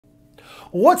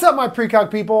What's up, my pre-calc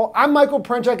people? I'm Michael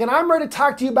Prenchek, and I'm ready to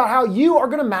talk to you about how you are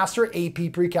going to master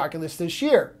AP Precalculus this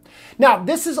year. Now,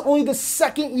 this is only the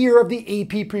second year of the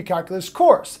AP Precalculus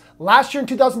course. Last year in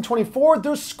 2024,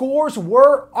 their scores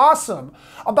were awesome.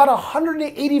 About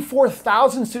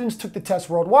 184,000 students took the test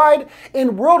worldwide,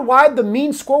 and worldwide the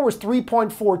mean score was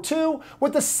 3.42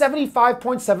 with a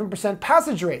 75.7%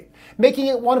 passage rate, making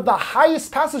it one of the highest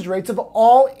passage rates of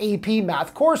all AP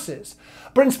math courses.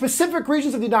 But in specific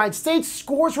regions of the United States,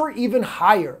 scores were even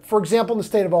higher. For example, in the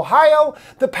state of Ohio,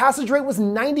 the passage rate was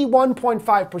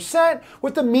 91.5%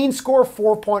 with a mean score of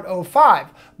 4.05.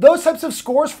 Those types of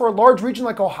scores for a large region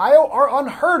like Ohio are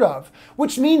unheard of,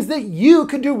 which means that you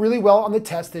could do really well on the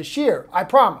test this year, I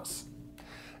promise.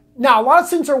 Now, a lot of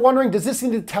students are wondering, does this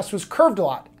mean the test was curved a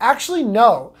lot? Actually,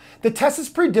 no. The test is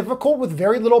pretty difficult with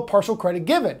very little partial credit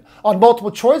given. On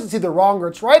multiple choice, it's either wrong or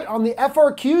it's right. On the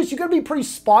FRQs, you gotta be pretty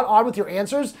spot on with your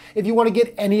answers if you wanna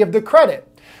get any of the credit.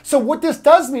 So what this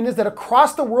does mean is that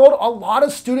across the world, a lot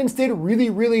of students did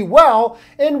really well,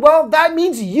 and well, that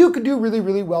means you could do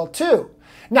really well too.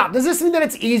 Now, does this mean that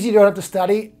it's easy, you don't have to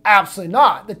study? Absolutely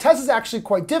not. The test is actually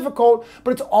quite difficult,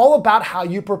 but it's all about how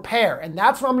you prepare, and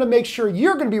that's what I'm gonna make sure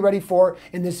you're gonna be ready for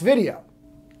in this video.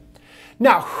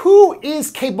 Now, who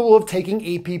is capable of taking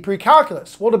AP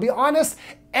Precalculus? Well, to be honest,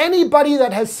 anybody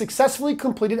that has successfully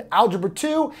completed Algebra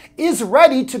 2 is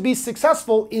ready to be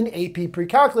successful in AP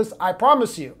Precalculus, I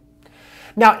promise you.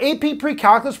 Now, AP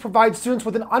Precalculus provides students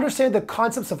with an understanding of the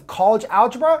concepts of college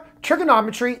algebra,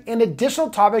 trigonometry, and additional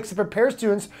topics to prepare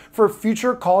students for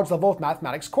future college level of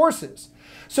mathematics courses.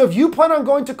 So if you plan on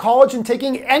going to college and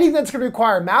taking anything that's going to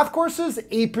require math courses,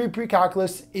 AP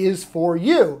Precalculus is for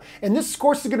you. And this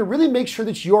course is going to really make sure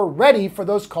that you're ready for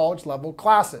those college level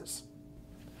classes.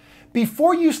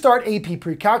 Before you start AP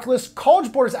Precalculus,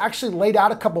 College Board has actually laid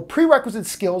out a couple prerequisite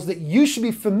skills that you should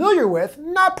be familiar with,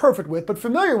 not perfect with, but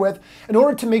familiar with, in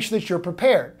order to make sure that you're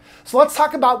prepared. So let's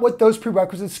talk about what those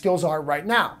prerequisite skills are right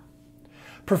now.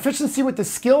 Proficiency with the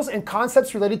skills and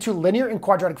concepts related to linear and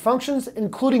quadratic functions,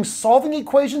 including solving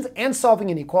equations and solving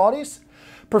inequalities.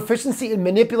 Proficiency in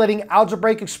manipulating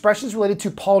algebraic expressions related to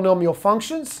polynomial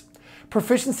functions.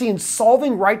 Proficiency in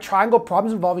solving right triangle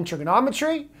problems involving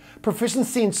trigonometry.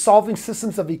 Proficiency in solving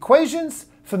systems of equations,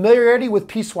 familiarity with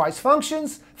piecewise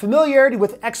functions, familiarity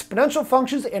with exponential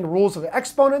functions and rules of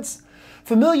exponents,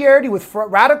 familiarity with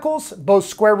radicals, both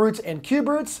square roots and cube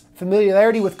roots,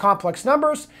 familiarity with complex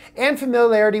numbers, and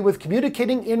familiarity with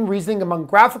communicating in reasoning among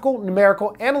graphical,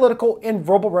 numerical, analytical, and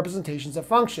verbal representations of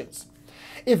functions.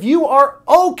 If you are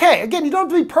okay, again, you don't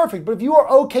have to be perfect, but if you are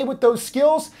okay with those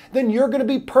skills, then you're going to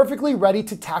be perfectly ready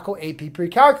to tackle AP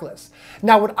Precalculus.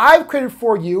 Now, what I've created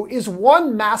for you is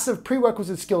one massive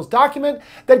prerequisite skills document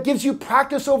that gives you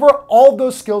practice over all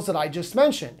those skills that I just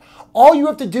mentioned. All you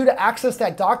have to do to access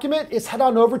that document is head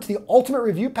on over to the Ultimate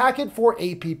Review Packet for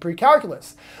AP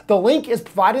Precalculus. The link is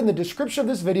provided in the description of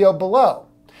this video below.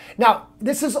 Now,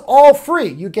 this is all free.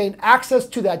 You gain access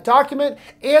to that document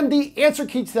and the answer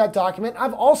key to that document.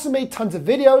 I've also made tons of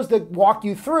videos that walk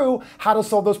you through how to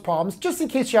solve those problems, just in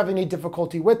case you have any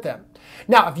difficulty with them.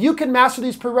 Now, if you can master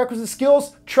these prerequisite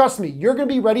skills, trust me, you're going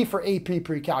to be ready for AP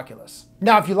Precalculus.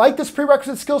 Now, if you like this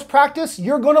prerequisite skills practice,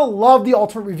 you're going to love the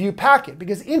Ultimate Review Packet,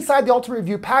 because inside the Ultimate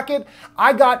Review Packet,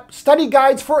 I got study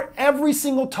guides for every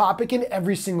single topic in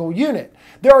every single unit.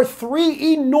 There are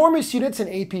 3 enormous units in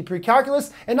AP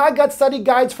Precalculus, and I got study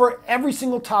guides for every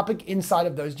single topic inside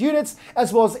of those units,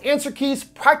 as well as answer keys,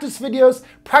 practice videos,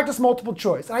 practice multiple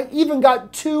choice. And I even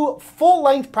got 2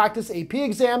 full-length practice AP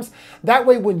exams. That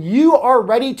way, when you are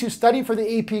ready to study for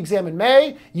the AP exam in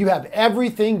May, you have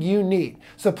everything you need.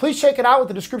 So please check it out with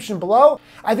the description below.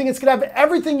 I think it's going to have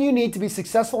everything you need to be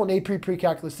successful in AP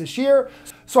Precalculus this year.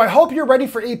 So I hope you're ready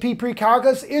for AP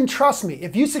Precalculus, and trust me,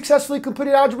 if you successfully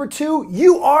completed Algebra 2,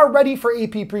 you are ready for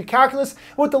AP Precalculus.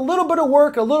 With a little bit of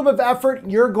work, a little bit of effort,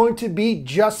 you're going to be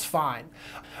just fine.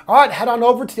 All right, head on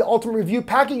over to the Ultimate Review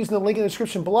Packet using the link in the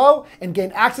description below and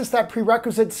gain access to that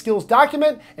prerequisite skills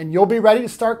document, and you'll be ready to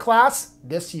start class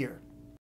this year.